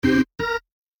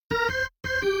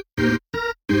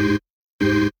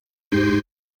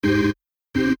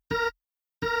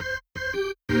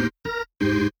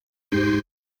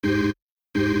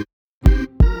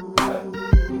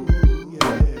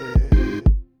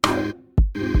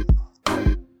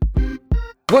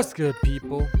What's good,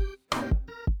 people?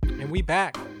 And we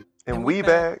back. And we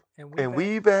back. It's been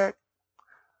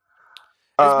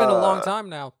a long time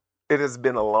now. It has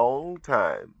been a long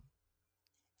time.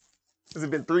 Has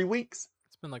it been 3 weeks?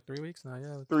 It's been like 3 weeks now.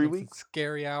 Yeah, 3 weeks.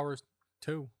 Scary hours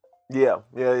too. Yeah.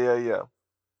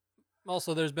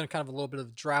 Also, there's been kind of a little bit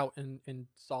of drought in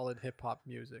solid hip hop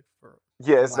music for it's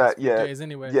the last not. few Yeah, days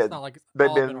anyway. yeah. It's not like it's They've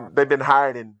all been our they've been fault.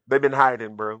 hiding. They've been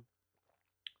hiding, bro.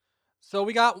 So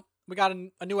we got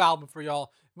a new album for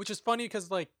y'all, which is funny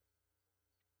because like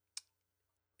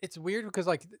it's weird because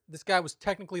like this guy was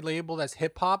technically labeled as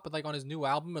hip hop, but like on his new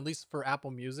album, at least for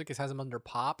Apple Music, it has him under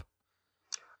pop.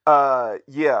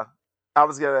 Yeah. I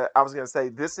was gonna say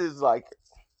this is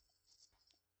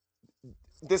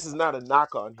not a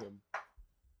knock on him,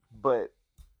 but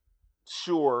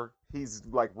sure he's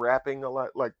like rapping a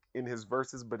lot like in his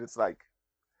verses, but it's like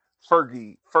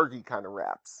Fergie kind of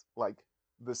raps, like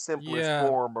the simplest Yeah,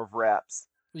 form of raps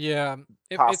yeah.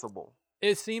 possible.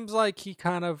 It seems like he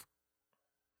kind of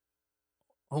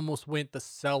almost went the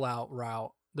sellout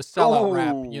route, the sellout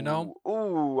rap, you know.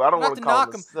 Ooh, I don't Not want to to call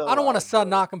knock him him. a I don't want sellout, to bro.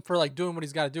 knock him for like doing what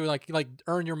he's got to do. Like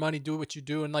earn your money, do what you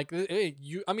do, and like hey,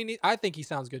 you. I mean, I think he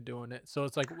sounds good doing it. So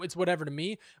it's like it's whatever to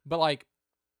me. But like,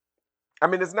 I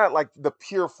mean, it's not like the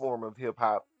pure form of hip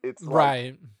hop. It's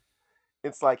right?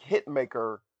 like hit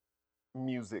maker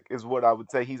music is what I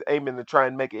would say. He's aiming to try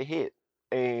and make a hit.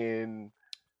 And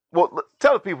well,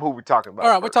 tell the people who we're talking about.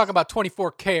 All right, we we're talking about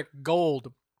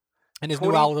 24kGoldn and his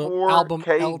new album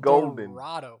El Golden.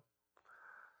 Dorado.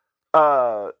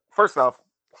 First off,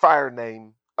 fire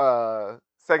name.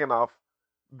 Second off,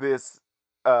 this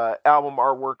album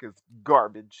artwork is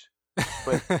garbage.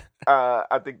 But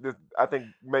I think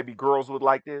maybe girls would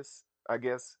like this, I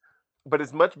guess. But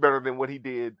it's much better than what he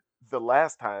did the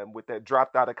last time with that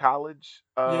dropped out of college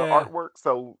artwork.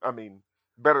 So I mean,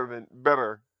 better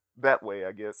that way,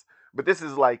 I guess. But this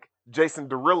is like Jason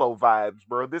Derulo vibes,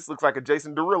 bro. This looks like a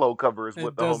Jason Derulo cover. Is what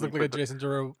It the does homie look like a put Jason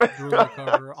Derulo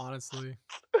cover, honestly.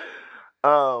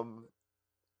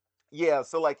 Yeah.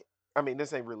 So like, I mean,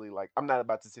 this ain't really like I'm not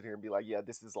about to sit here and be like, yeah,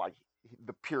 this is like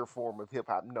the pure form of hip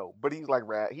hop. No, but he's like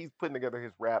rap. He's putting together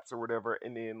his raps or whatever,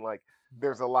 and then like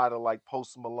there's a lot of like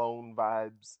Post Malone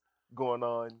vibes going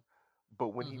on.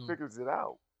 But when he figures it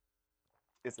out,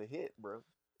 it's a hit, bro.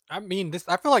 I mean,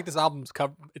 I feel like this album's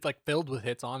it's like filled with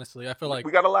hits. Honestly, I feel like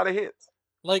we got a lot of hits.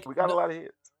 Like we got a lot of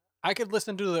hits. I could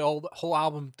listen to the whole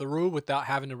album through without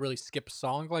having to really skip a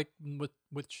song. Like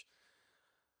which.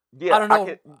 Yeah, I don't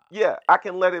know. I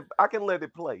can let it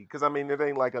play because I mean it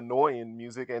ain't like annoying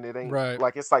music and it ain't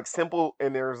like it's like simple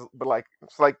and but like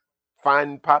it's like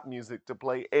fine pop music to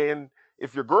play. And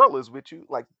if your girl is with you,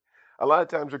 like a lot of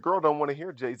times your girl don't want to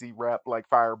hear Jay-Z rap like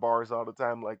fire bars all the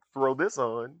time. Like throw this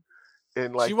on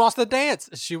and like she wants to dance.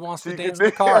 She wants to dance in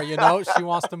the car, you know. She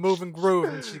wants to move and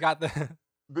groove, and she got the.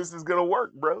 This is gonna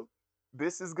work, bro.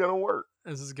 This is gonna work.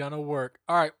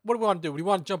 All right, what do we want to do? We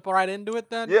want to jump right into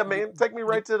it then? Yeah, man. Take me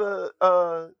right to the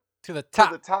top. To the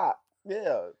top.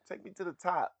 Yeah, take me to the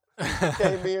top. He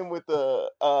came in with the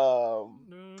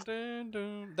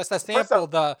That's that sample.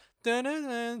 The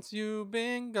since you've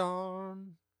been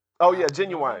gone. Oh yeah,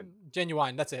 Genuine.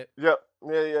 That's it. Yep.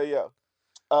 Yeah.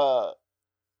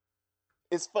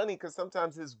 It's funny because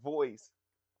sometimes his voice,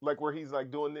 like where he's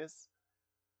like doing this,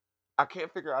 I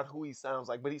can't figure out who he sounds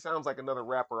like, but he sounds like another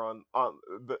rapper on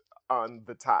the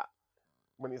top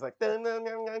when he's like like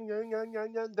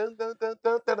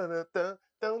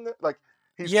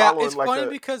he's following it's like funny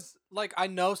because like I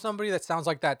know somebody that sounds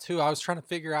like that too. I was trying to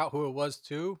figure out who it was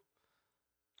too.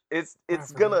 It's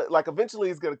gonna like eventually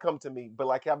it's gonna come to me, but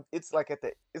like it's like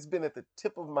it's been at the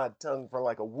tip of my tongue for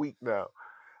like a week now.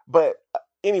 But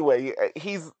anyway,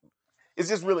 it's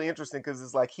just really interesting because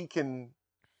it's like he can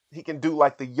do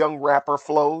like the young rapper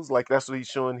flows, like that's what he's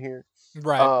showing here.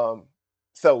 Right.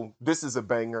 So this is a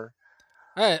banger.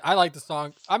 Hey, I like the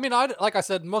song. I mean, like I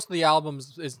said, most of the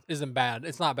albums isn't bad.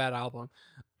 It's not a bad album.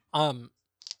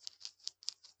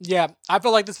 Yeah, I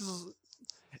feel like this is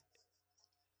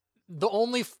the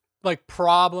only like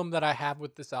problem that I have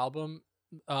with this album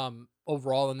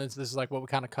overall, and this is like what we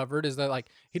kind of covered, is that like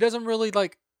he doesn't really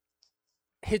like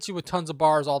hit you with tons of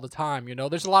bars all the time. You know,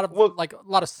 there's a lot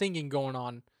of singing going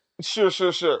on. Sure.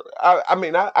 I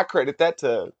mean, I credit that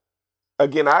to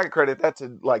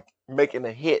like making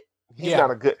a hit. He's not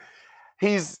a good.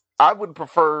 I would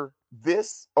prefer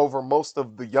this over most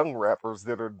of the young rappers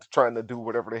that are trying to do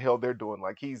whatever the hell they're doing.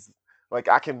 Like he's like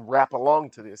I can rap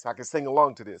along to this. I can sing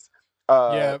along to this.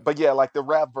 But yeah, like the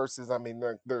rap verses. I mean,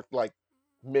 they're like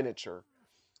miniature.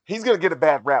 He's gonna get a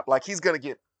bad rap. Like he's gonna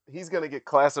get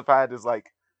classified as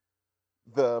like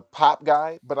the pop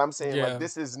guy. But I'm saying like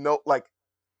this is no like.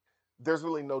 there's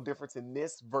really no difference in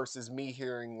this versus me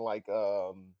hearing like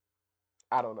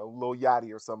I don't know, Lil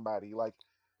Yachty or somebody. Like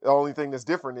the only thing that's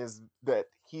different is that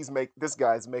this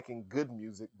guy's making good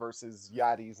music versus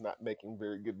Yachty's not making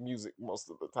very good music most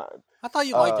of the time. I thought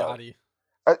you liked Yachty.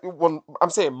 When I'm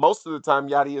saying most of the time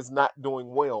Yachty is not doing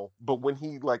well, but when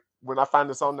I find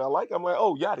the song that I like, I'm like,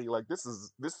 oh Yachty, like this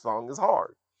song is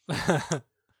hard.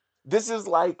 This is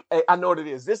like I know what it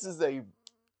is. This is a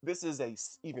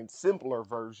even simpler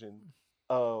version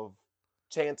of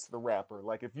Chance the Rapper.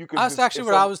 Like if you could, that's actually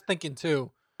what I was thinking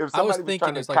too. If somebody was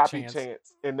trying to copy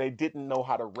Chance and they didn't know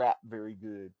how to rap very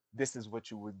good, this is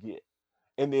what you would get.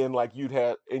 And then like you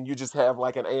just have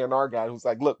like an A&R guy who's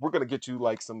like, look, we're gonna get you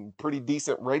like some pretty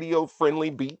decent radio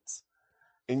friendly beats,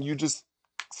 and you just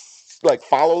like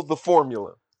follow the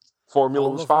formula. Formula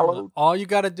was followed. All you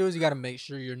got to do is you got to make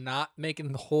sure you're not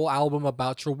making the whole album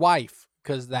about your wife,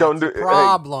 because that's the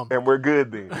problem. Hey, and we're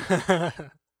good then.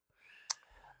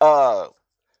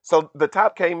 So the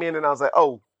top came in and I was like,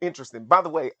 oh, interesting. By the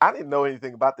way, I didn't know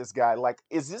anything about this guy. Like,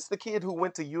 is this the kid who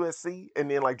went to USC and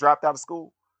then like dropped out of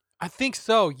school? I think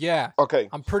so, yeah. Okay.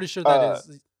 I'm pretty sure that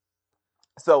is.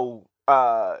 So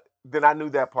then I knew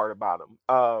that part about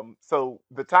him. So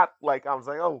the top, like, I was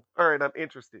like, oh, all right, I'm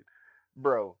interested,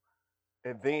 bro.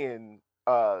 And then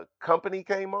Company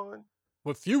came on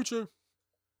with Future.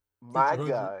 My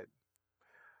God,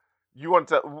 you want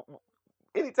to?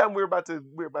 Anytime we're about to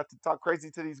talk crazy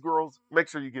to these girls, make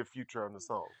sure you get Future on the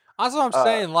song. That's what I'm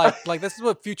saying. Like this is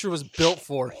what Future was built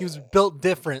for. He was built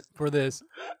different for this.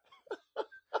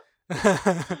 Hey,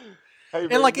 man,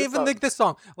 and like even like this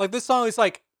song is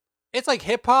like, it's like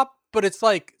hip hop, but it's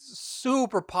like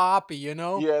super poppy, you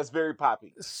know? Yeah, it's very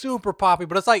poppy. Super poppy,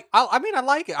 but it's like I mean I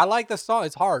like it. I like this song.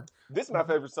 It's hard. This is my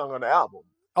favorite song on the album.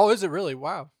 Oh, is it really?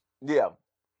 Wow. Yeah.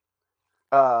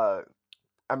 I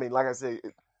mean, like I said,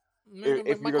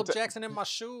 if Michael Jackson in my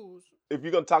shoes. If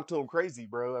you're gonna talk to him crazy,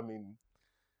 bro, I mean,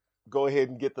 go ahead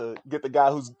and get the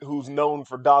guy who's known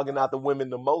for dogging out the women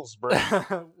the most, bro.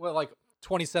 Well, like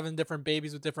 27 different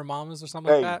babies with different mamas or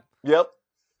something like that. Yep.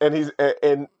 And he's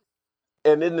and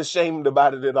isn't ashamed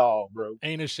about it at all, bro.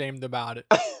 Ain't ashamed about it.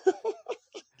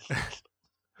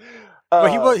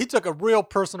 But he took a real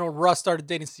personal rust, started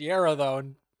dating Sierra though,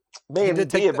 and man, he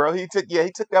did, bro. He took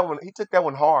that one. He took that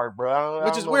one hard, bro.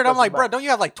 Which is weird. I'm like, bro, don't you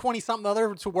have like 20 something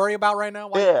other to worry about right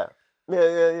now? Yeah.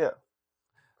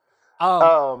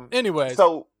 Anyways,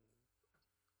 so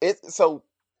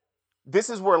this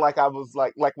is where like I was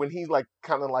like when he like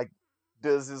kind of like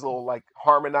does his little like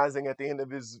harmonizing at the end of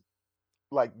his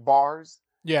like bars.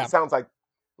 Yeah, it sounds like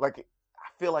I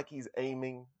feel like he's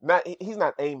aiming. He's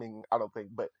not aiming, I don't think,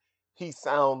 but he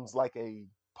sounds like a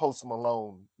Post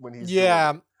Malone when he's doing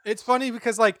it. It's funny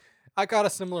because like I got a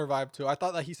similar vibe too. I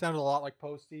thought that he sounded a lot like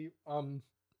Posty, and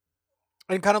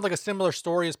kind of like a similar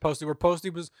story as Posty, where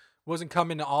Posty wasn't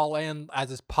coming all in as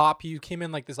his pop. He came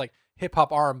in like this like hip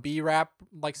hop R&B rap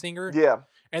like singer. Yeah,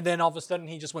 and then all of a sudden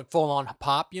he just went full on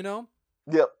pop, you know.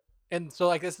 Yep. And so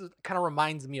like this kind of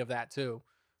reminds me of that too,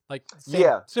 like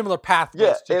similar pathways.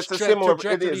 Yeah, it's a similar.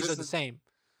 Trajectories are the same.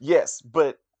 Yes,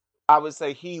 but I would say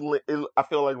I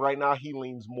feel like right now he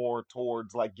leans more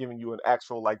towards like giving you an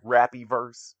actual like rappy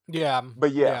verse. Yeah.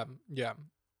 But yeah.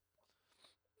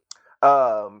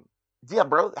 Yeah,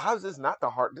 bro. How is this not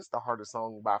this is the hardest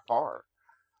song by far.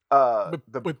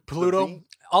 With Pluto,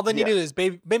 all they needed is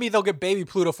baby. Maybe they'll get Baby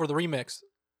Pluto for the remix.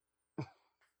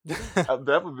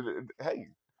 That would be, hey,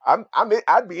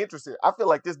 I'd be interested. I feel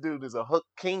like this dude is a hook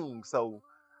king. So,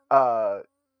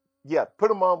 yeah, put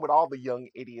him on with all the young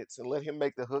idiots and let him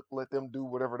make the hook. Let them do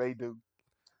whatever they do.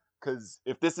 Because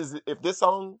if this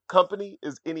song Company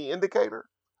is any indicator,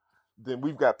 then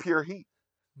we've got pure heat.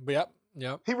 Yep.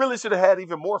 He really should have had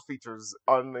even more features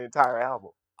on the entire album.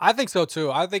 I think so too.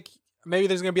 I think maybe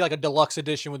there's gonna be like a deluxe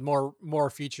edition with more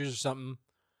features or something.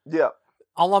 Yeah.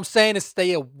 All I'm saying is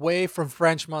stay away from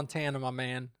French Montana, my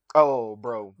man. Oh,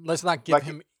 bro. Let's not give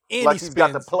him any like he's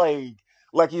got the plague.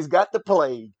 Like he's got the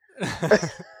plague.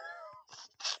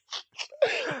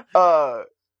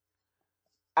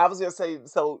 I was gonna say,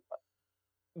 so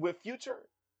with Future,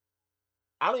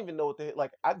 I don't even know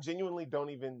I genuinely don't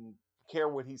even care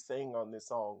what he's saying on this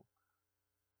song.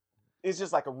 It's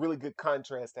just like a really good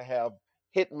contrast to have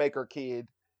Hitmaker Kid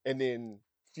and then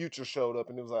Future showed up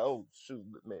and it was like, oh shoot,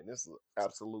 man, this is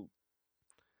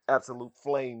absolute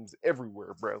flames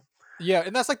everywhere, bro. Yeah,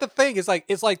 and that's like the thing. It's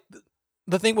like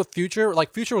the thing with Future.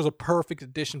 Like Future was a perfect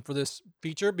addition for this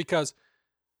feature because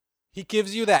he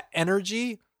gives you that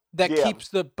energy that keeps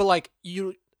but like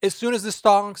you. As soon as this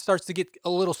song starts to get a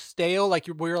little stale, like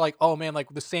we're like, oh man,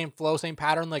 like the same flow, same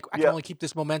pattern. Like I can only keep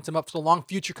this momentum up so long.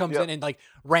 Future comes in and like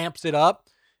ramps it up,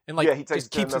 and Yeah, like he takes just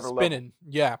it to keeps it another level. spinning.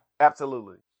 Yeah,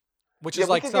 Absolutely. which Yeah, is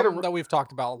like something that we've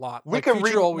talked about a lot. we Like could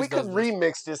Future we always could does this.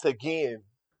 remix this again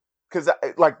because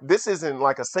like this isn't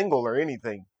like a single or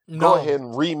anything. Go No, ahead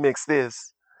and remix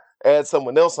this, add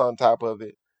someone else on top of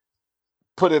it,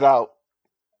 put it out,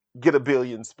 get a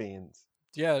billion spins.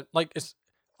 yeah, like it's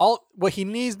all what he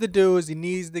needs to do is he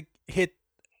needs to hit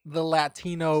the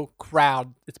Latino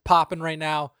crowd. It's popping right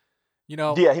now. You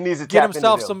know, Yeah, he needs to get tap into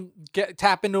himself them.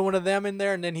 tap into one of them in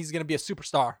there, and then he's gonna be a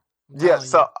superstar. I'm Yeah, telling you.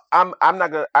 so I'm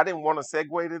not gonna. I didn't want to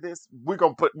segue to this. We're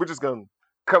just gonna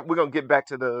we're gonna get back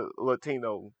to the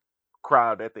Latino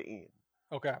crowd at the end.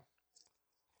 Okay.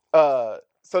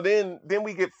 So then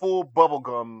we get full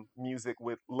bubblegum music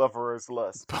with Lover's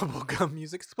Lust. Bubblegum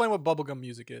music. Explain what bubblegum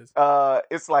music is.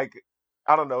 It's like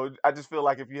I don't know. I just feel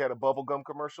like if you had a bubblegum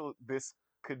commercial, this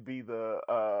could be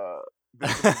the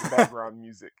background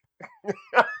music.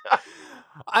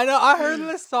 I know. I heard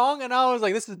this song and I was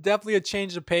like, "This is definitely a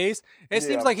change of pace." It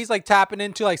seems like he's like tapping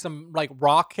into like some like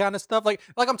rock kind of stuff. Like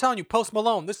I'm telling you, Post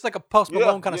Malone. This is like a Post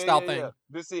Malone kind of style thing. Yeah.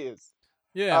 This is.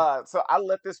 Yeah. So I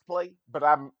let this play, but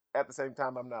I'm at the same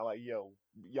time I'm not like, yo,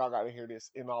 y'all got to hear this.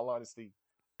 In all honesty,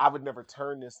 I would never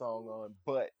turn this song on,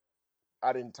 but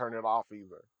I didn't turn it off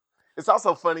either. It's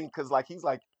also funny because like he's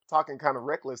like talking kind of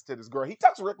reckless to this girl. He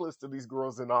talks reckless to these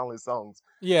girls in all his songs.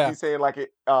 Yeah. He's saying like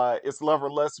it's love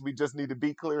or lust. We just need to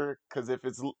be clear because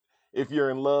if you're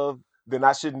in love, then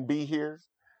I shouldn't be here.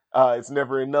 It's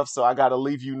never enough, so I gotta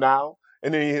leave you now.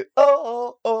 And then he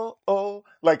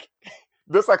like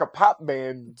this like a pop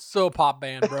band. So pop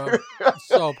band, bro.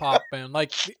 So pop band.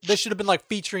 Like this should have been like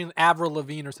featuring Avril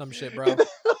Lavigne or some shit, bro.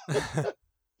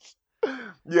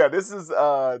 Yeah, this is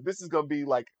gonna be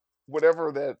like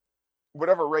whatever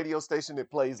radio station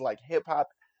it plays like hip hop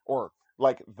or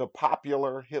like the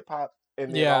popular hip hop,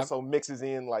 and then also mixes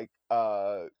in like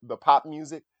the pop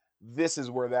music. This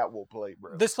is where that will play,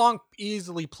 bro. This song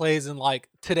easily plays in like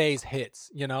today's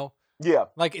hits, you know? Yeah.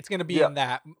 Like it's gonna be in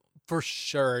that for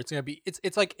sure. It's gonna be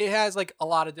it's like it has like a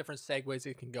lot of different segues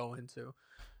it can go into.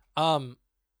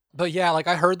 But yeah, like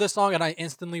I heard this song and I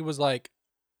instantly was like,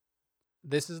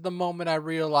 this is the moment I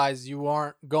realized you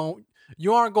aren't going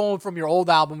from your old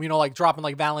album, you know, like dropping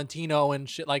like Valentino and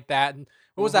shit like that. And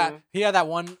what was that? He had that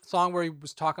one song where he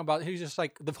was talking about, he was just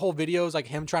like, the whole video is like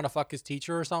him trying to fuck his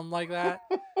teacher or something like that.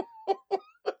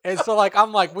 And so like,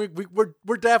 I'm like,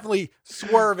 we're definitely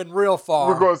swerving real far.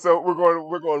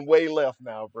 We're going way left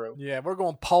now, bro. Yeah, we're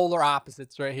going polar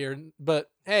opposites right here.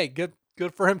 But hey, good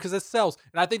for him because it sells.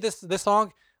 And I think this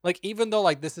song, like, even though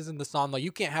like this isn't the song, like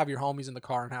you can't have your homies in the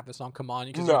car and have the song come on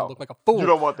because you're gonna look like a fool. You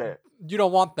don't want that. You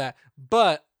don't want that.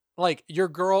 But like your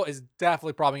girl is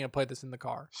definitely probably gonna play this in the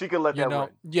car. She can let that run.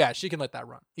 Yeah, she can let that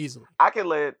run easily. I can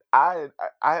let I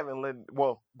haven't let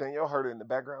Danielle heard it in the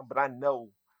background, but I know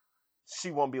she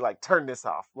won't be like, turn this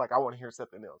off. Like I want to hear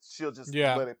something else. She'll just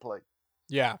let it play.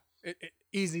 Yeah.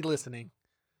 Easy listening.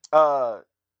 And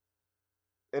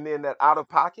then that Out of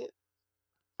Pocket.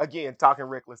 Again, talking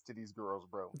reckless to these girls,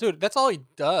 bro. Dude, that's all he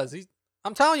does.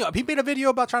 I'm telling you, he made a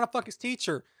video about trying to fuck his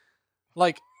teacher.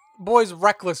 Like, boy's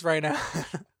reckless right now.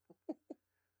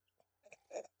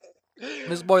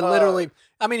 This boy literally,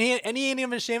 I mean, he ain't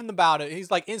even ashamed about it.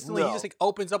 He's like instantly, he just like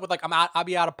opens up with like, I'll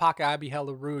be out of pocket. I'll be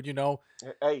hella rude, you know?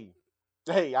 Hey,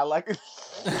 I like it.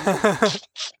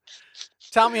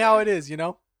 Tell me how it is, you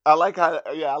know? I like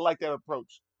that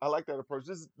approach. I like that approach.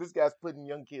 This guy's putting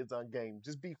young kids on game.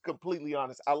 Just be completely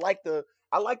honest. I like that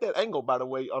angle, by the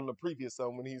way, on the previous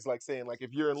song when he's like saying like,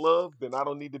 if you're in love, then I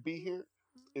don't need to be here.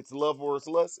 It's love or it's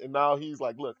lust. And now he's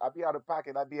like, look, I'll be out of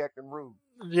pocket. I'll be acting rude.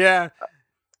 Yeah.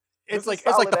 It's like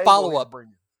the follow up.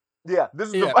 Yeah,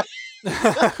 this is this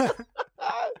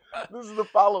is the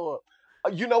follow up.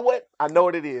 You know what? I know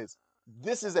what it is.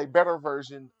 This is a better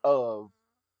version of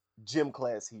Gym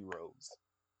Class Heroes.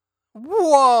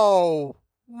 Whoa.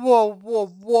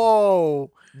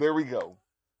 There we go.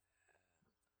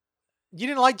 You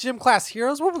didn't like Gym Class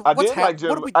Heroes? I did like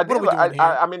Gym.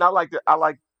 I mean, I liked it. I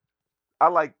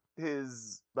like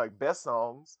his like best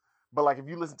songs, but like if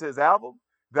you listen to his album,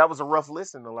 that was a rough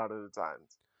listen a lot of the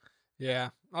times. Yeah.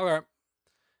 Okay.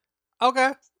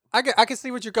 I can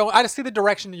see what you're going. I just see the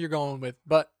direction that you're going with,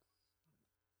 but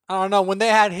I don't know. When they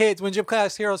had hits, when Gym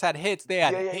Class Heroes had hits, they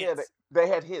had hits. Yeah. They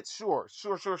had hits. Sure.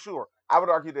 I would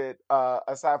argue that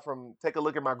aside from Take a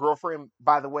Look at My Girlfriend,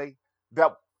 by the way,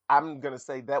 that I'm gonna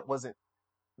say that wasn't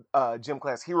Gym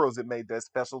Class Heroes that made that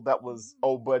special. That was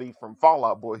old buddy from Fall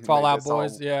Out Boy who made that song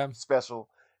special.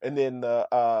 And then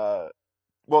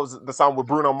what was it, the song with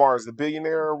Bruno Mars, The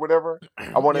Billionaire or whatever?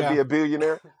 I want to be a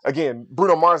billionaire. Again,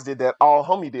 Bruno Mars did that. All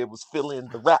homie did was fill in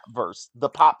the rap verse, the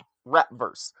pop rap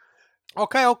verse.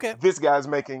 Okay. This guy's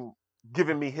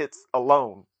giving me hits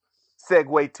alone.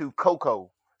 Segue to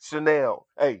Coco, Chanel.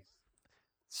 Hey,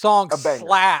 Song a banger,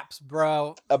 slaps,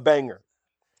 bro. a banger.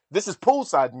 This is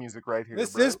poolside music right here,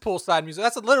 This is bro. poolside music.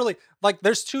 That's literally like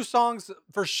there's two songs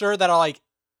for sure that are like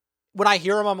when I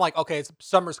hear them, I'm like, okay, it's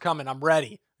summer's coming. I'm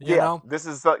ready. You Yeah, know, this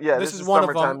this is is one of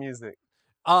summertime them. music.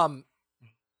 Um,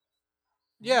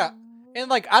 yeah, and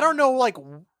like I don't know like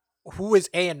who his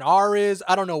A&R is.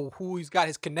 I don't know who he's got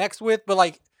his connects with, but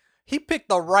like he picked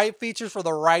the right features for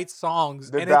the right songs,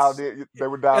 They and dialed in. They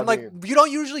were dialed like in. you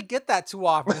don't usually get that too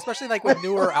often, especially like with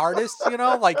newer artists. You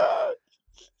know, like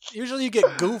usually you get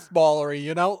goofballery.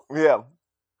 You know, Yeah,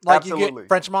 like you get absolutely.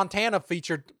 French Montana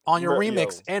featured on your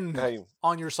remix Yo, and hey,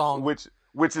 on your song.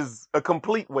 which is a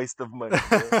complete waste of money,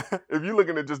 bro. If you're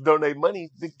looking to just donate money,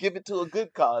 then give it to a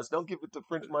good cause. Don't give it to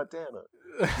French Montana.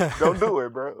 Don't do it,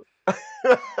 bro.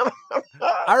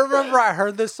 I remember I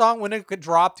heard this song when it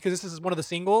dropped because this is one of the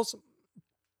singles.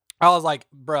 I was like,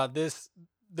 bruh, this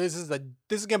is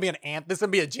gonna be this is gonna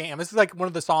be a jam. This is like one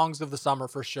of the songs of the summer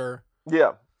for sure.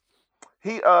 Yeah,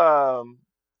 he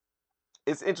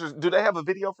it's interesting. Do they have a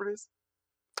video for this?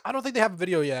 I don't think they have a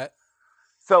video yet.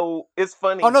 So it's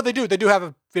funny. Oh no, they do. They do have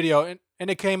a video, and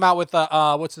it came out with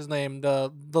what's his name,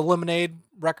 the Lemonade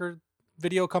record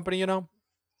video company. You know,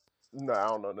 No, I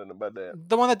don't know nothing about that.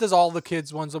 the one that does all the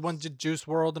kids ones, the one Juice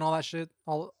World and all that shit.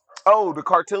 All Oh, the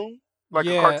cartoon, like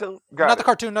a yeah, cartoon. not Got the it.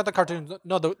 cartoon, not the cartoon.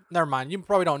 No, never mind. You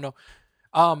probably don't know.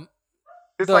 Um,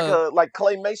 It's like the a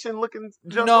claymation looking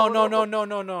junk or no, no, whatever. no,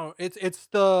 no, no, no. It's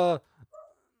the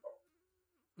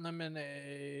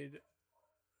Lemonade.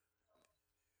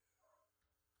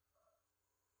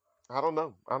 I don't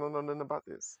know. I don't know nothing about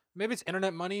this. Maybe it's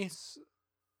Internet Money.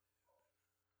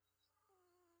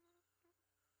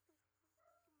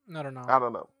 I don't know. I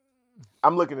don't know.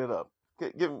 I'm looking it up.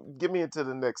 Give me into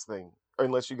the next thing,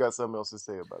 unless you got something else to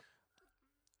say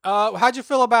about How'd you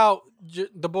feel about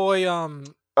the boy?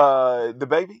 the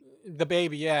baby. The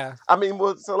baby. Yeah. I mean,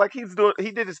 well, so like he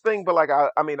did his thing, but like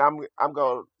I mean, I'm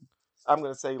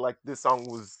gonna say like this song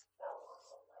was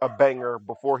a banger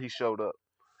before he showed up.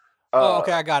 Oh,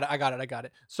 okay. Uh, I got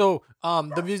it. So,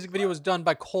 the music video was done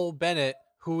by Cole Bennett,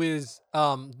 who is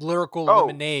Lyrical oh,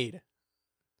 Lemonade.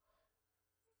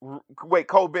 wait,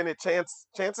 Cole Bennett,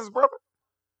 Chance's brother.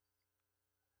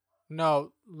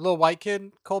 No, little white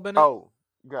kid, Cole Bennett. Oh,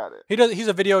 got it, He's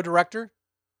a video director.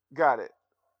 got it.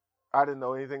 I didn't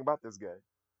know anything about this guy.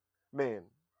 Man,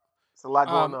 it's a lot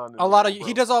going on in A the lot of world, bro.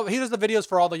 he does the videos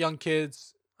for all the young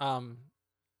kids.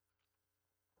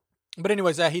 But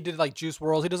anyways, he did like Juice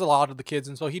World. He does a lot of the kids,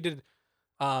 and so he did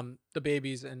the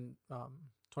babies and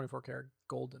 24 karat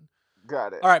golden.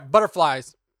 Got it. All right,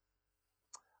 butterflies.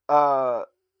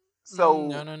 So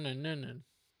No.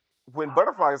 when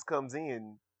butterflies comes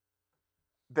in,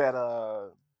 that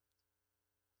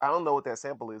I don't know what that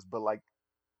sample is, but like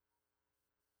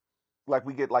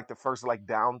we get like the first like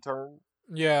downturn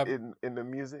Yeah, in the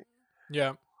music.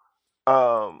 yeah,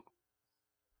 Um,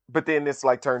 but then this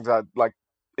like turns out like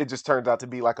it just turns out to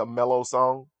be like a mellow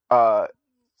song.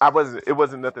 It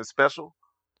wasn't nothing special,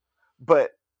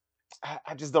 but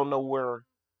I just don't know where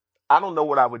I don't know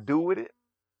what I would do with it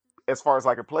as far as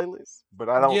like a playlist. But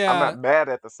I'm yeah. not mad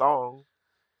at the song.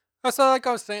 That's like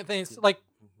I was saying. Things like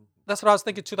that's what I was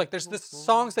thinking too. Like there's this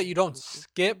songs that you don't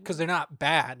skip because they're not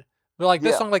bad, but like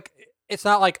this Yeah, song, like it's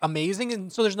not like amazing,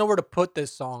 and so there's nowhere to put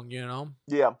this song. You know?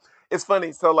 yeah. It's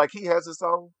funny. So like he has a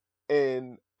song,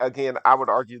 and again, I would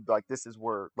argue like this is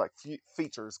where like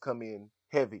features come in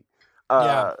heavy.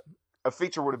 Yeah, Uh, a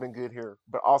feature would have been good here,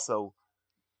 but also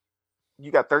you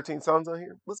got 13 songs on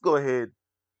here. Let's go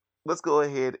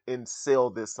ahead and sell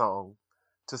this song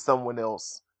to someone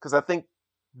else because I think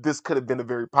this could have been a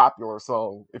very popular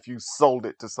song if you sold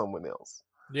it to someone else.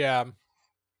 yeah.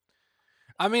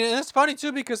 I mean, and it's funny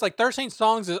too because like 13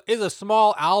 songs is a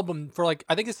small album for like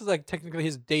I think this is like technically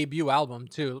his debut album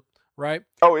too, right?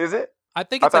 Oh, is it? I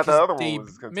think I it's like thought the his other one debut.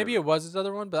 was Maybe considered. it was his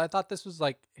other one, but I thought this was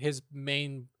like his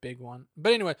main big one.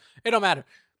 But anyway, it don't matter.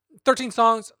 13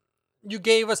 songs. You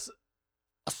gave us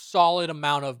a solid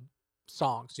amount of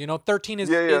songs. You know, 13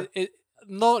 Yeah, yeah,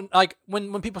 no like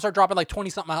when people start dropping like 20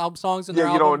 something album songs in yeah.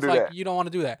 their You don't want albums, to do like that. you don't want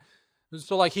to do that.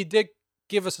 So like he did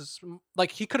give us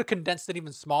like he could have condensed it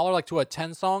even smaller, like to a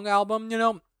 10 song album. You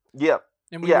know, Yeah,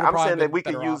 and we would yeah. have I'm probably saying that been we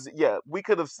could better off. use. Yeah, we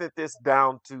could have sent this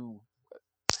down to.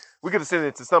 We could have sent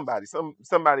it to somebody.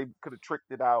 Somebody could have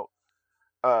tricked it out.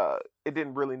 It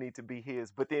didn't really need to be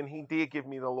his, but then he did give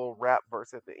me the little rap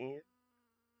verse at the end.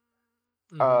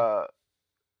 Hmm. Uh,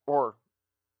 or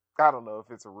I don't know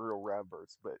if it's a real rap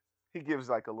verse, but he gives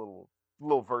like a little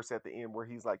verse at the end where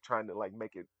he's like trying to like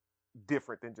make it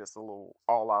different than just a little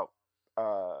all out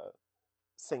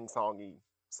sing-songy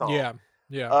song. Yeah.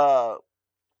 Yeah. Uh,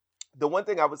 the one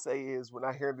thing I would say is when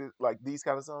I hear this, like these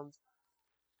kind of songs,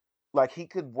 like he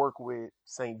could work with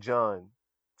St. John.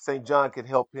 St. John could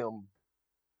help him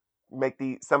make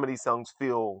some of these songs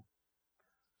feel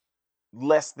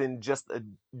less than just a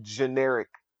generic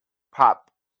pop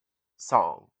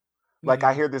song. Like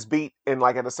I Mm-hmm. hear this beat and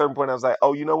like at a certain point I was like,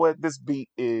 oh, you know what? This beat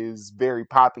is very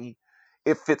poppy.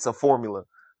 It fits a formula.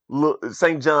 Look,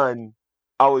 St. John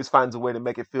always finds a way to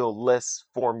make it feel less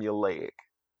formulaic.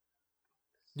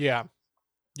 Yeah.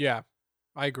 Yeah.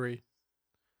 I agree.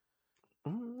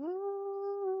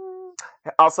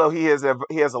 Also, he has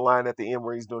a line at the end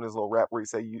where he's doing his little rap where he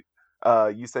say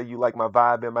you say you like my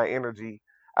vibe and my energy.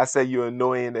 I say you're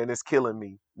annoying and it's killing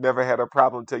me. Never had a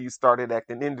problem till you started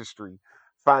acting industry.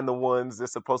 Find the ones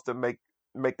that's supposed to make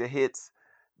the hits.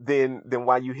 Then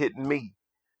why you hitting me?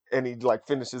 And he like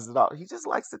finishes it out. He just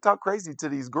likes to talk crazy to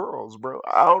these girls, bro.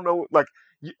 I don't know, like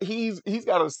he's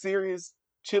got a serious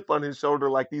chip on his shoulder.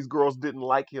 Like these girls didn't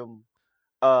like him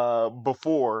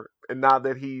before, and now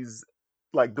that he's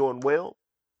like doing well,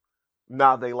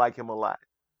 now they like him a lot.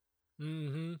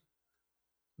 Mm-hmm.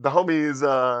 The homie is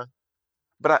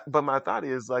but my thought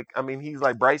is like, I mean, he's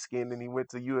like bright skinned and he went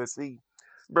to USC,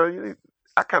 bro.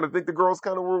 I kind of think the girls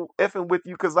kind of were effing with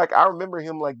you because like I remember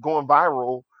him like going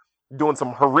viral, doing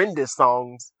some horrendous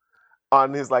songs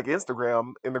on his like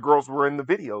Instagram, and the girls were in the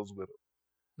videos with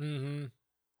him. Mm-hmm.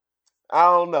 I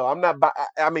don't know. I'm not.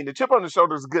 I mean, the chip on the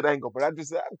shoulder is a good angle, but I'm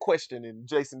questioning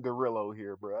Jason Derulo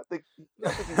here, bro. I think he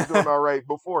was doing all right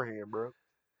beforehand, bro.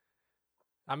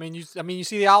 You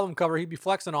see the album cover, he'd be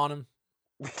flexing on him.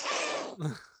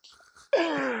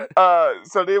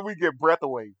 So then we get Breath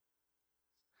Away.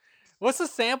 What's the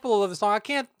sample of the song? I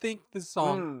can't think this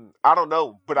song. I don't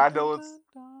know, but I know it's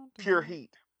Pure Heat.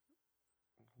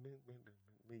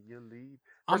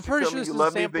 I'm First you pretty tell sure me this you is a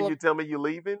love me, then sample you of. tell me you're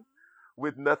leaving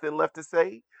with nothing left to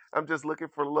say. I'm just looking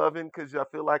for loving because I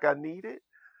feel like I need it.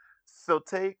 So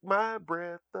take my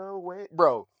breath away,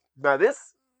 bro. Now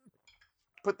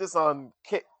put this on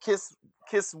Kiss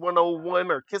 101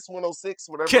 or Kiss 106,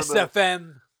 whatever Kiss the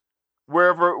FM.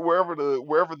 wherever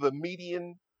the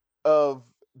median of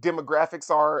demographics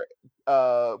are,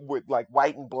 with like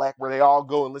white and black, where they all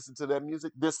go and listen to that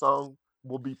music. This song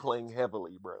will be playing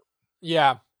heavily, bro.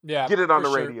 Yeah, yeah, Get it on for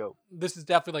the sure. radio. This is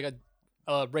definitely like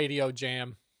a radio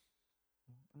jam.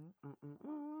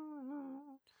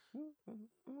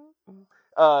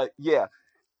 Yeah.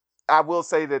 I will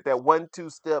say that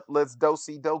 1-2 step, let's do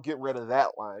see do, get rid of that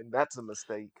line. That's a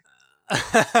mistake.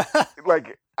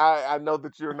 Like I know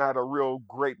that you're not a real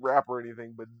great rapper or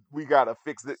anything, but we gotta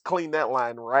fix it. Clean that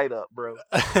line right up, bro.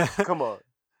 Come on.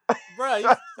 Bro,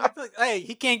 hey,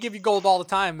 he can't give you gold all the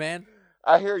time, man.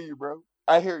 I hear you, bro.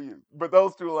 I hear you. But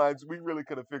those two lines, we really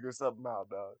could have figured something out,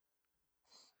 dog.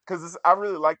 Because I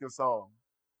really like this song.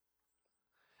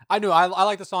 I knew I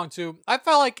like the song too. I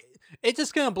felt like it's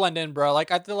just gonna blend in, bro.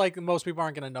 Like I feel like most people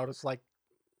aren't gonna notice like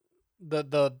the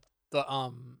the the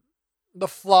um the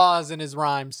flaws in his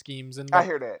rhyme schemes and I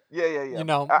hear that.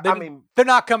 Yeah. I mean, they're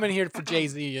not coming here for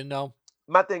Jay-Z, you know.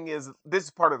 my thing is this is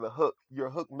part of the hook. Your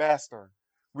hook master.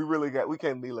 We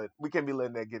can't be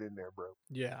letting that get in there, bro.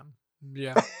 Yeah.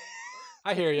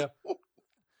 I hear you.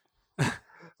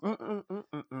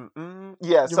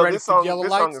 Yeah, You so ready this for song Yellow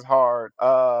this song Lights? is hard.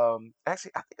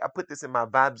 Actually, I think I put this in my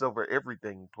Vibes Over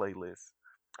Everything playlist.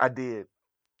 I did.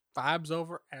 Vibes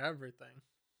over everything.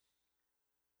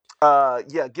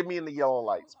 Yeah, give me in the Yellow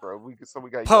Lights, bro. We got Yellow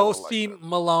Lights Posty up.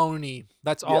 Maloney.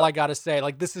 That's all Yeah. I gotta say.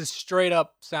 Like this is straight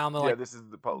up sounding Yeah, like this is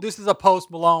the post. this is a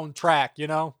Post Malone track, you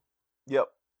know? Yep.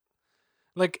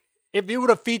 Like if you would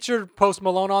have featured Post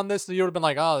Malone on this, you would have been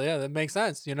like, oh yeah, that makes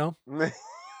sense, you know?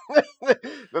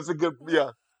 That's a good, yeah.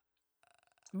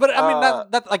 But I mean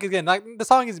that like again, like the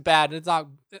song is bad. It's not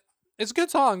it's a good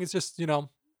song. It's just, you know,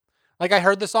 like I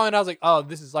heard the song and I was like, oh,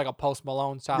 this is like a Post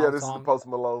Malone Yeah, style this is the song. Post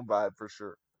Malone vibe for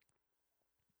sure.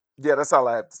 Yeah, that's all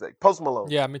I have to say. Post Malone.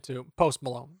 Yeah, me too. Post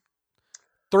Malone.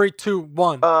 3, 2,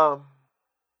 1.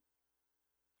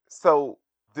 So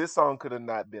this song could have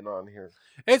not been on here.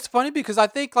 It's funny because I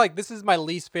think like this is my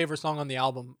least favorite song on the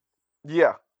album.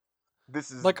 Yeah. This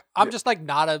is like I'm just like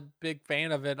not a big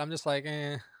fan of it. I'm just like,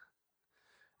 eh.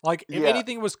 Like if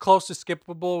anything was close to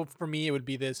skippable for me, it would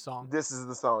be this song. This is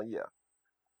the song, yeah.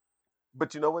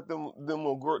 But you know what?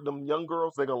 Them young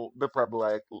girls, they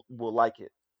probably will like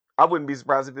it. I wouldn't be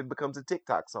surprised if it becomes a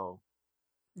TikTok song.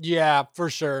 Yeah, for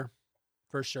sure.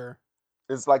 For sure.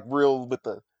 It's like real with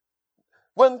the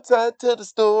one side to the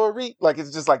story. Like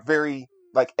it's just like very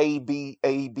like A B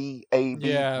A B A B.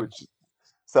 Yeah.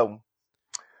 So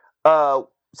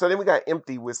So then we got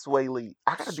Empty with Sway Lee.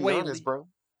 I gotta be Sway honest, Lee. bro.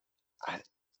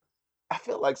 I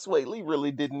feel like Sway Lee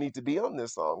really didn't need to be on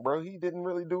this song, bro. He didn't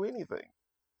really do anything.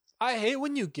 I hate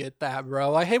when you get that,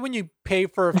 bro. I hate when you pay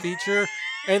for a feature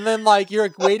and then like you're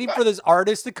like, waiting for this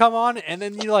artist to come on, and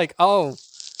then you're like, oh,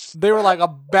 they were like a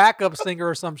backup singer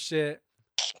or some shit.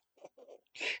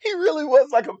 He really was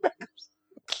like a backup.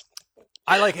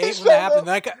 I like hate when that happened.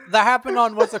 That happened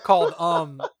on what's it called?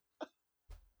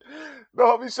 The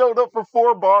homie showed up for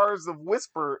 4 bars of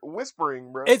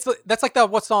whispering, bro. That's like that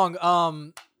what song?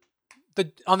 On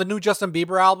the new Justin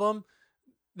Bieber album,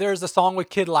 there's a song with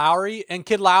Kid Lowry, and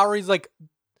Kid Lowry's like,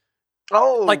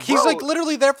 oh, like he's like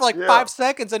literally there for like 5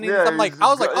 seconds, and I'm like, I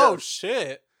was like, oh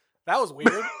shit, that was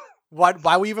weird.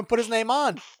 Why we even put his name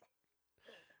on?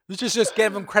 Let's just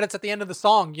give him credits at the end of the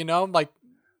song, you know? Like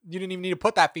you didn't even need to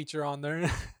put that feature on there.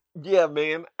 Yeah,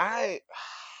 man. I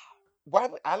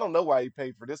don't know why he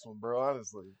paid for this one, bro.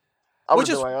 Honestly, I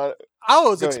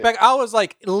was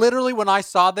like literally when I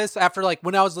saw this after like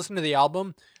when I was listening to the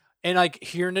album and like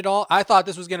hearing it all, I thought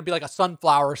this was gonna be like a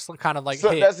Sunflower kind of like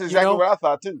hit. That's exactly what I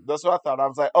thought too. That's what I thought. I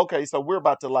was like, okay, so we're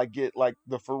about to like get like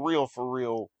the for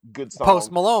real good song.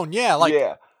 Post Malone, yeah, like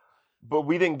yeah. But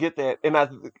we didn't get that, and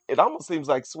it almost seems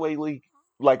like Sway Lee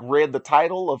like read the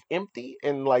title of Empty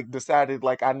and like decided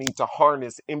like I need to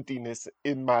harness emptiness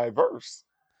in my verse,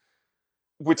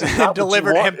 which is not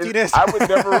delivered what you want. emptiness.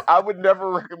 I would never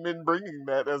recommend bringing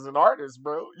that as an artist,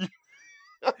 bro.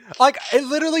 Like I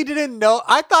literally didn't know.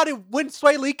 I thought when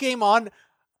Sway Lee came on,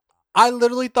 I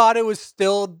literally thought it was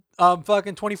still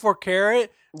fucking 24Karat,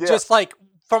 just like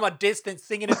from a distance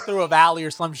singing it through a valley or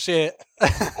some shit.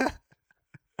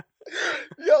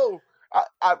 Yo,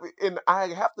 I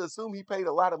have to assume he paid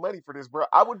a lot of money for this, bro.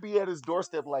 I would be at his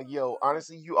doorstep like, yo,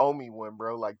 honestly, you owe me one,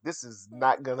 bro. Like, this is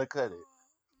not gonna cut it.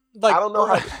 Like, I don't know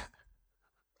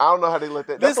how they let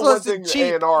that. That's the one thing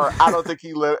A&R. I don't think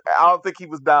he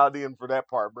was dialed in for that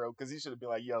part, bro. Because he should have been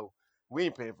like, yo, we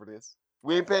ain't paying for this.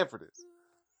 We ain't paying for this.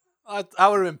 I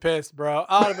would have been pissed, bro.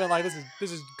 I would have been like,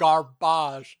 this is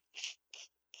garbage.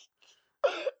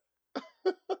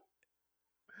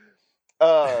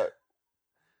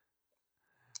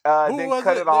 Then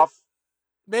cut it off.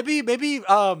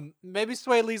 Maybe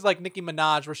Sway Lee's like Nicki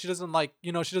Minaj, where she doesn't like,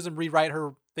 you know, she doesn't rewrite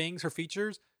her things, her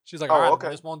features. She's like, all right, okay.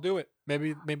 I just won't do it.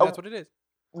 Maybe that's what it is.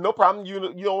 No problem. You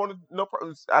don't want to. No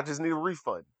problem. I just need a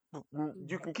refund.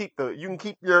 You can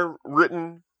keep your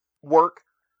written work.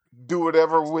 Do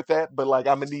whatever with that, but like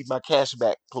I'm gonna need my cash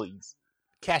back, please.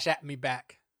 Cash at me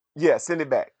back. Yeah, send it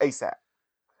back ASAP.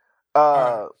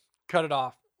 Right. Cut it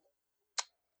off.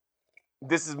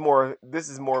 This is more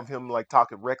of him like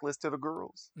talking reckless to the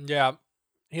girls. Yeah,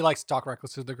 he likes to talk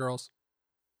reckless to the girls.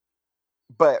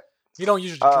 But he don't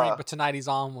usually drink, but tonight he's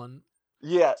on one.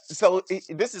 Yeah, so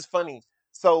this is funny.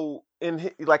 So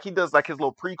like he does like his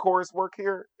little pre-chorus work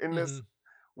here in this,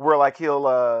 where like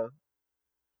he'll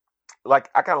like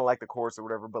I kind of like the chorus or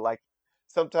whatever, but like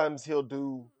sometimes he'll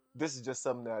do. This is just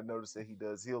something that I noticed that he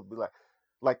does. He'll be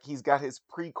like he's got his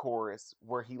pre-chorus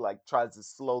where he like tries to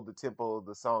slow the tempo of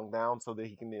the song down so that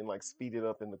he can then like speed it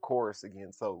up in the chorus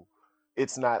again. So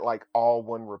it's not like all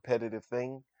one repetitive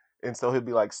thing. And so he'll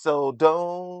be like, so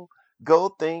don't go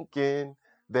thinking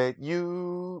that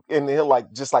you, and he'll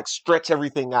like just like stretch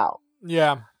everything out.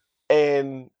 Yeah.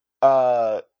 And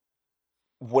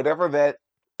whatever that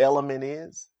element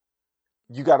is,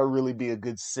 you got to really be a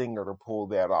good singer to pull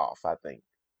that off, I think.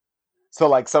 So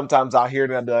like sometimes I'll hear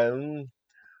it and I'll be like,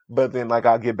 but then like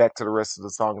I'll get back to the rest of the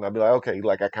song and I'll be like, okay,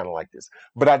 like I kind of like this.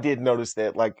 But I did notice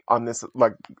that like on this,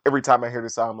 like every time I hear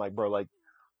this song, I'm like, bro, like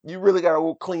you really got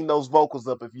to clean those vocals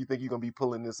up if you think you're going to be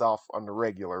pulling this off on the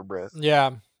regular, bro.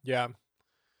 Yeah.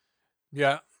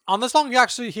 On this song,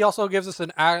 he also gives us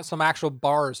some actual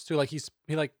bars too. Like he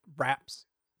like raps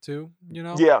too, you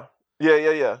know? Yeah.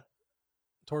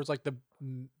 Towards like the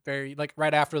very like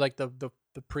right after like the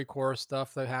pre-chorus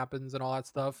stuff that happens and all that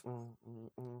stuff.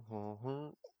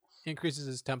 He increases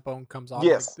his tempo and comes on.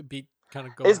 Yes, like, the beat kind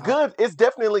of goes. It's good. It's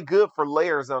definitely good for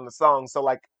layers on the song. So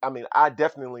like, I mean, I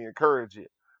definitely encourage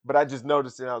it. But I just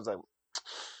noticed it. I was like,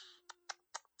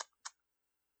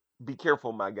 be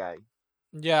careful, my guy.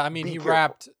 Yeah, I mean, he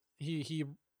rapped. He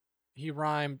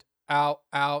rhymed out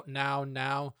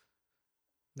now.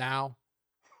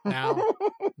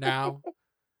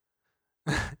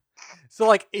 So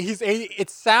like it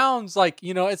sounds like,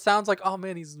 you know, oh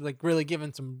man, he's like really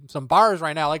giving some bars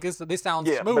right now. Like this sounds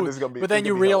smooth. But then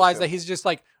you realize that he's just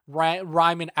like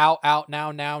rhyming out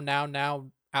now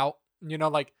out. You know,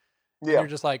 like you're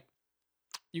just like,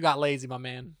 you got lazy, my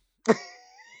man.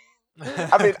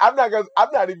 I mean, I'm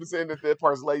not even saying that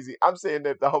part's lazy. I'm saying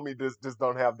that the homie just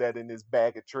don't have that in his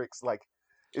bag of tricks. Like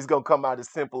it's gonna come out as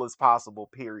simple as possible.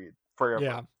 Period.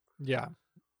 Forever. Yeah.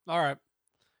 All right.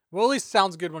 Well, at least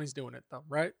sounds good when he's doing it, though,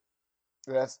 right?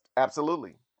 That's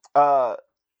absolutely. Uh,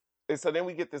 and so then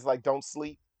we get this like "Don't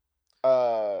Sleep."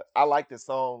 I like this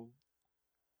song.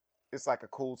 It's like a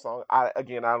cool song. I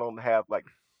don't have like,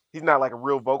 he's not like a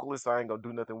real vocalist, so I ain't gonna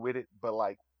do nothing with it. But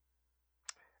like,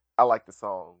 I like the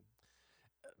song.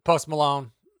 Post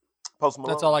Malone. Post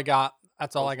Malone. That's all I got.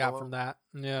 That's all Post I got Malone. from that.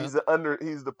 Yeah.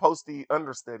 He's the posty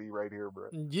understudy right here, bro.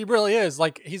 He really is.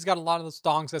 Like, he's got a lot of the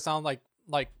songs that sound like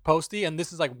Posty, and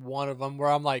this is like one of them where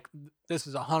I'm like, this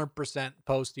is 100%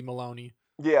 Posty Maloney.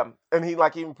 Yeah, and he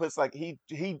like even puts like he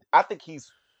I think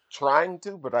he's trying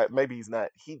to, but maybe he's not.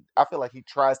 I feel like he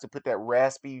tries to put that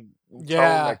raspy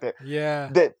tone like that. Yeah.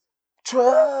 That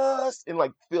trust and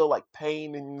like feel like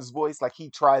pain in his voice. Like he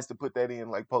tries to put that in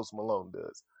like Post Malone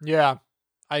does. Yeah,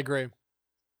 I agree.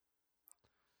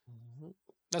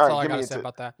 That's all I gotta say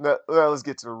about that. No, let's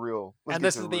get to the real. And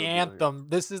this is the anthem.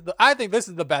 I think this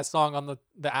is the best song on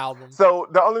the album. So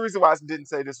the only reason why I didn't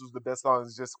say this was the best song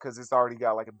is just because it's already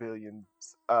got like 1 billion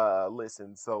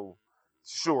listens. So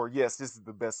sure, yes, this is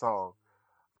the best song.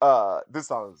 This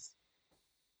song is,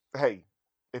 hey,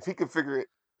 if he could figure it,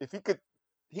 if he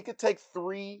could take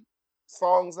 3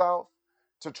 songs out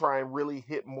to try and really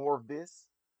hit more of this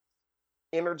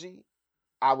energy,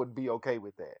 I would be okay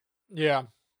with that.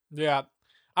 Yeah.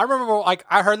 I remember like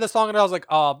I heard this song and I was like,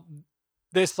 oh,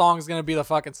 this song is gonna be the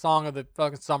fucking song of the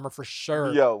fucking summer for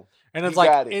sure. Yo, and it's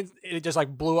like it just like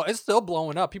blew up. It's still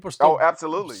blowing up. People are still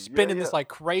absolutely spinning this like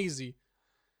crazy.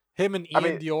 Him and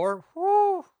Ian Dior.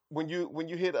 Woo. When you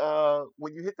hit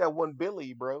that 1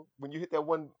 billion, bro. When you hit that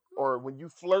one, or when you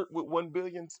flirt with 1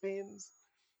 billion spins,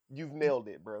 you've nailed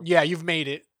it, bro. Yeah, you've made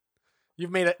it.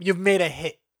 You've made a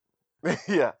hit.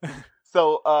 Yeah.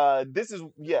 So this is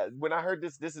when I heard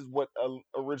this is what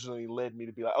originally led me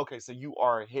to be like, okay, so you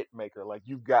are a hit maker, like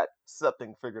you've got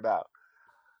something figured out.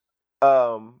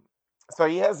 So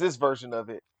he has this version of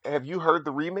it. Have you heard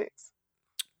the remix?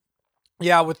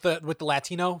 Yeah, with the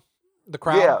Latino, the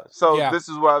crowd. Yeah. So this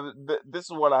is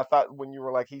what I thought when you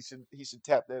were like he should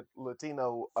tap that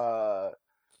Latino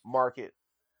market.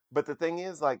 But the thing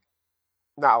is, like,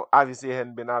 now obviously it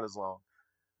hadn't been out as long,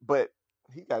 but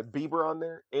he got Bieber on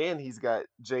there, and he's got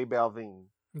J Balvin.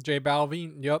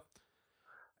 Yep.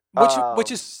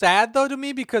 Which is sad though to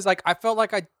me because like I felt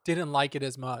like I didn't like it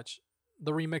as much,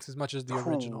 the remix as much as the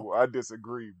original. I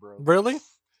disagree, bro. Really?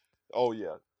 Oh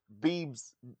yeah, the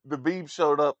Biebs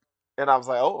showed up, and I was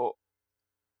like, oh,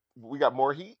 we got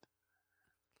more heat.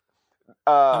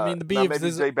 I mean, the Biebs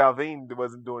maybe J Balvin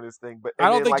wasn't doing his thing, but I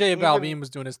don't think J Balvin was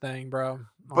doing his thing, bro.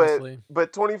 Honestly.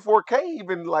 But 24K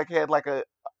even like had like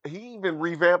he even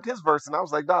revamped his verse, and I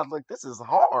was like, dog, like this is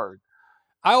hard.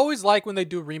 I always like when they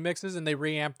do remixes and they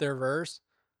reamp their verse.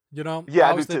 You know, yeah,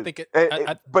 I always think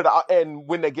and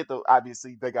when they get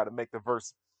obviously they got to make the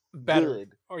verse better,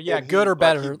 good. Or good or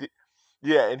better.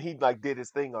 And he like did his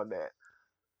thing on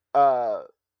that.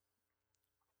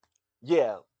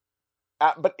 Yeah.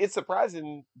 But it's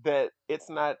surprising that it's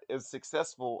not as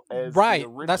successful as the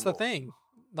original. That's the thing.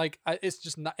 Like it's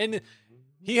just not, and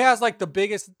he has like the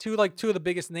biggest two of the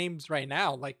biggest names right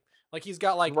now. Like he's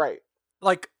got like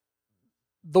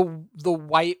the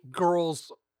white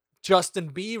girls,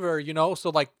 Justin Bieber, you know.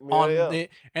 So like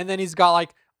and then he's got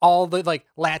like all the like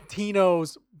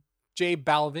Latinos, J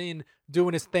Balvin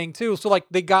doing his thing too. So like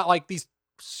they got like these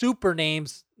super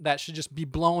names that should just be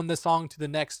blowing this song to the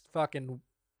next fucking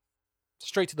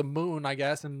straight to the moon, I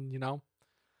guess. And you know,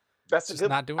 that's just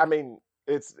not doing. I mean,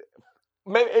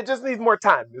 maybe it just needs more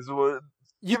time.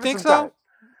 You think so?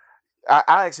 I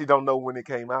actually don't know when it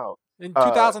came out. In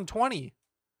 2020.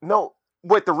 No,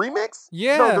 wait, the remix?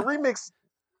 Yeah, no, the remix.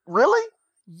 Really?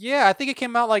 Yeah, I think it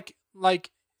came out like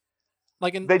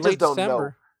in they late just don't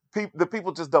December. Know. The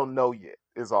people just don't know yet.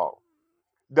 Is all.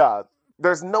 Duh,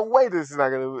 there's no way this is not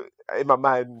gonna. In my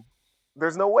mind,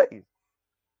 there's no way.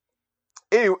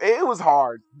 Anyway, it was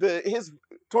hard. His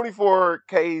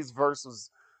 24K's verse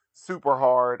was super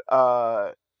hard.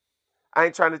 I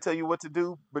ain't trying to tell you what to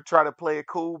do, but try to play it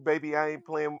cool, baby. I ain't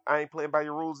playing by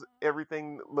your rules.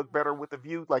 Everything look better with the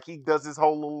view. Like he does his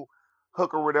whole little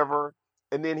hook or whatever,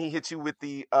 and then he hits you with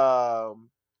the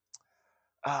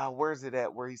where's it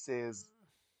at? Where he says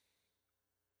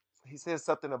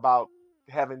something about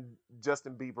having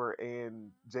Justin Bieber and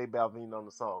J Balvin on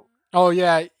the song. Oh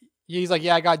yeah, he's like,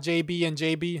 yeah, I got JB and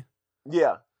JB.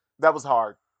 Yeah, that was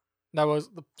hard. That was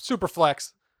the super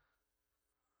flex.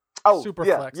 Oh, super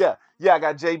flex. Yeah. I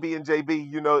got JB and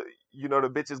JB. You know the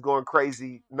bitch is going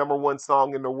crazy. #1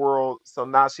 song in the world. So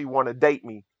now she want to date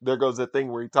me. There goes the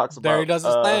thing where he talks about. There he does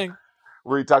his thing.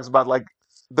 Where he talks about like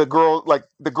the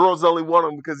girls only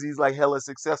want him because he's like hella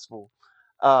successful.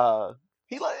 Uh,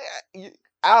 he like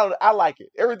I like it.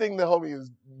 Everything the homies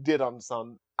did on the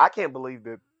song. I can't believe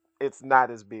that it's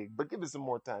not as big. But give it some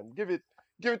more time. Give it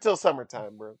till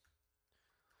summertime, bro.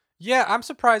 Yeah, I'm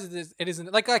surprised it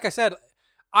isn't like I said.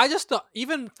 I just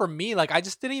even for me, like I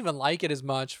just didn't even like it as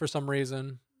much for some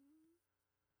reason.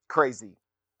 Crazy.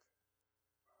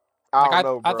 I Like don't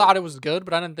know, I bro. thought it was good,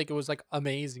 but I didn't think it was like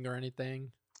amazing or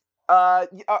anything.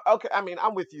 Okay. I mean,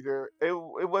 I'm with you there.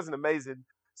 It wasn't amazing.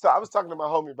 So I was talking to my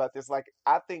homie about this. Like,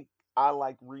 I think I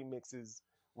like remixes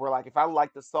where, like, if I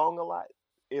like the song a lot,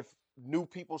 if new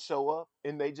people show up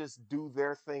and they just do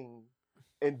their thing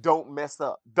and don't mess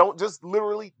up, don't just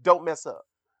literally don't mess up,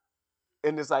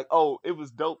 and it's like, oh, it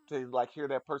was dope to like hear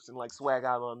that person like swag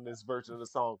out on this version of the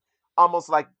song. Almost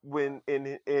like when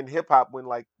in hip hop when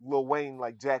like Lil Wayne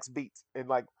like jacks beats and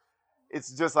like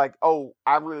it's just like, oh,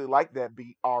 I really like that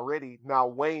beat already. Now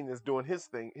Wayne is doing his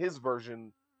thing, his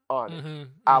version on it.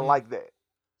 I like that.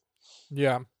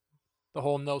 Yeah, the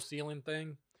whole no ceiling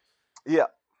thing. Yeah.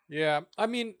 Yeah, I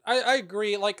mean, I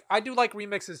agree. Like, I do like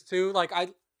remixes too. Like,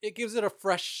 it gives it a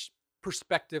fresh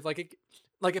perspective. Like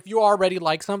if you already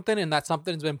like something and that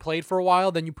something's been played for a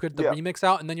while, then you put the remix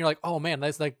out, and then you're like, oh man,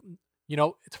 that's like,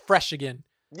 it's fresh again.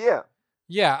 Yeah.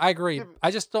 Yeah, I agree.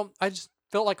 I just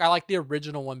felt like I like the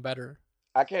original one better.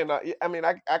 I cannot. I mean,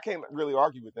 I can't really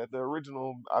argue with that. The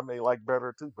original I may like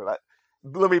better too, but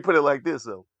let me put it like this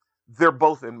though: they're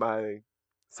both in my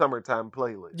summertime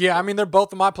playlist. Yeah, I mean they're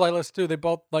both in my playlist too. They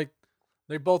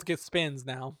both get spins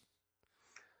now.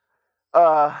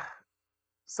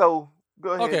 So go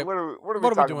ahead. Okay, what are we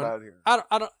talking about here? I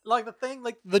don't like the thing.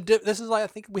 Like this is like I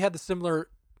think we had the similar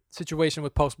situation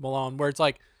with Post Malone where it's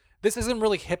like this isn't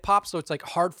really hip hop, so it's like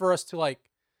hard for us to like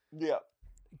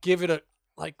give it a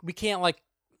like we can't like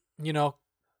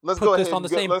let's put this on the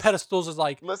same pedestals as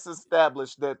like let's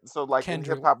establish that. So like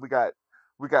Kendrick. in hip hop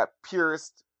we got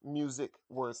purist music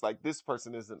where it's like this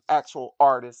person is an actual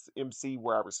artist MC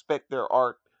where I respect their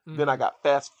art. Then I got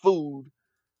fast food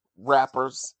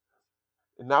rappers,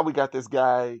 and now we got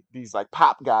these like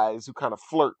pop guys who kind of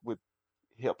flirt with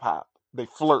hip hop. They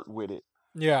flirt with it.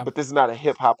 Yeah. But this is not a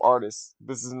hip hop artist.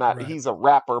 This is not. Right. He's a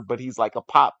rapper, but he's like a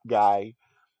pop guy.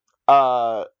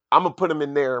 I'm gonna put him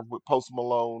in there with Post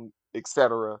Malone,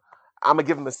 etc. I'm gonna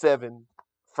give him a 7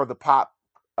 for the pop.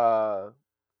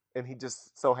 And he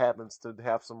just so happens to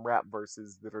have some rap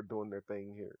verses that are doing their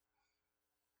thing here.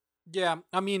 Yeah,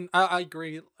 I mean, I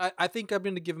agree. I think I'm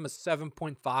going to give him a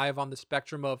 7.5 on the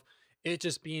spectrum of it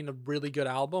just being a really good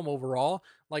album overall.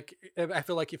 Like, I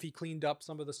feel like if he cleaned up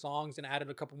some of the songs and added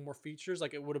a couple more features,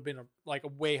 like it would have been a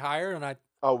way higher. And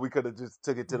we could have just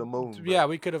took it to the moon. Bro. Yeah,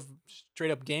 we could have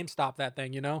straight up GameStop that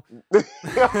thing,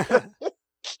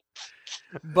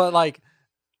 But like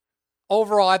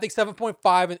overall, I think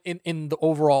 7.5 in the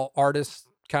overall artist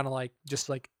kind of like just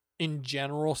like in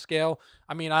general scale.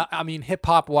 I mean hip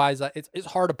hop wise, it's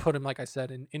hard to put him, like I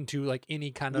said, into like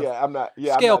any kind of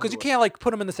scale because you can't like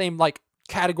put him in the same like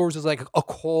categories as like a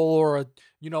Cole or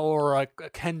a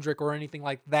Kendrick or anything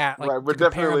like that. Like, right, we're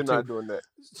definitely not doing that.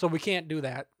 So we can't do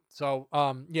that. So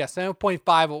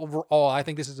 7.5 overall. I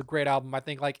think this is a great album. I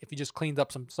think like if you just cleaned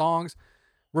up some songs,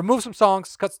 remove some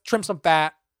songs, trim some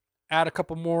fat, add a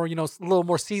couple more, a little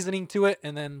more seasoning to it,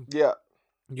 and then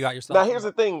you got yourself. Now here's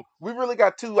the thing: we really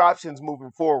got two options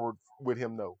moving forward with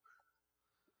him, though.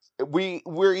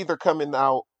 We're either coming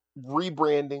out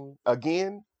rebranding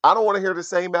again. I don't want to hear the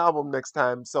same album next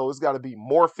time, so it's got to be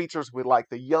more features with like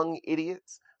the Young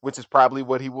Idiots, which is probably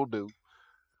what he will do,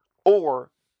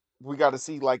 or we got to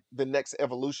see like the next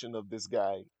evolution of this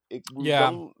guy.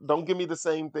 Don't give me the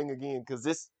same thing again because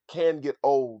this can get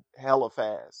old hella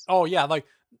fast. Oh yeah, like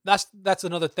that's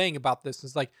another thing about this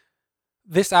is like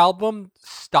this album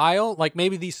style, like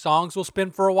maybe these songs will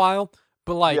spin for a while,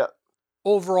 but like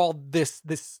overall this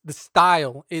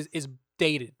style is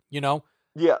dated,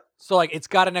 Yeah. So like it's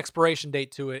got an expiration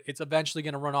date to it. It's eventually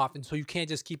gonna run off, and so you can't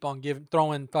just keep on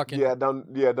throwing fucking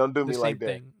don't do me like that.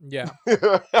 Thing. Yeah.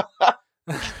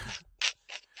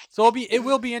 So it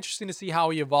will be interesting to see how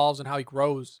he evolves and how he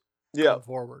grows going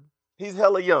forward. He's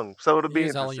hella young, so it'll be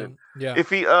interesting. Hella young. Yeah. If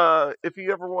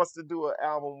he ever wants to do an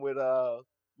album with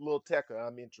Lil Tecca,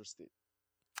 I'm interested.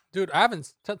 Dude, I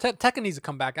haven't. Tecca needs to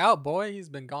come back out, boy. He's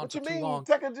been gone for too long.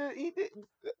 Tecca he did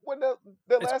when the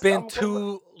last. It's been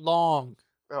too long.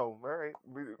 Oh, all right.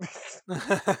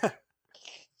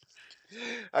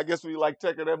 I guess we like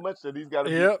Tecca that much that he's got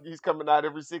to. He's coming out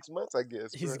every 6 months. I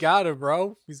guess he's got to,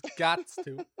 bro. He's got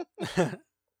to.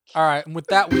 All right, and with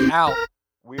that, we out.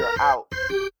 We are out.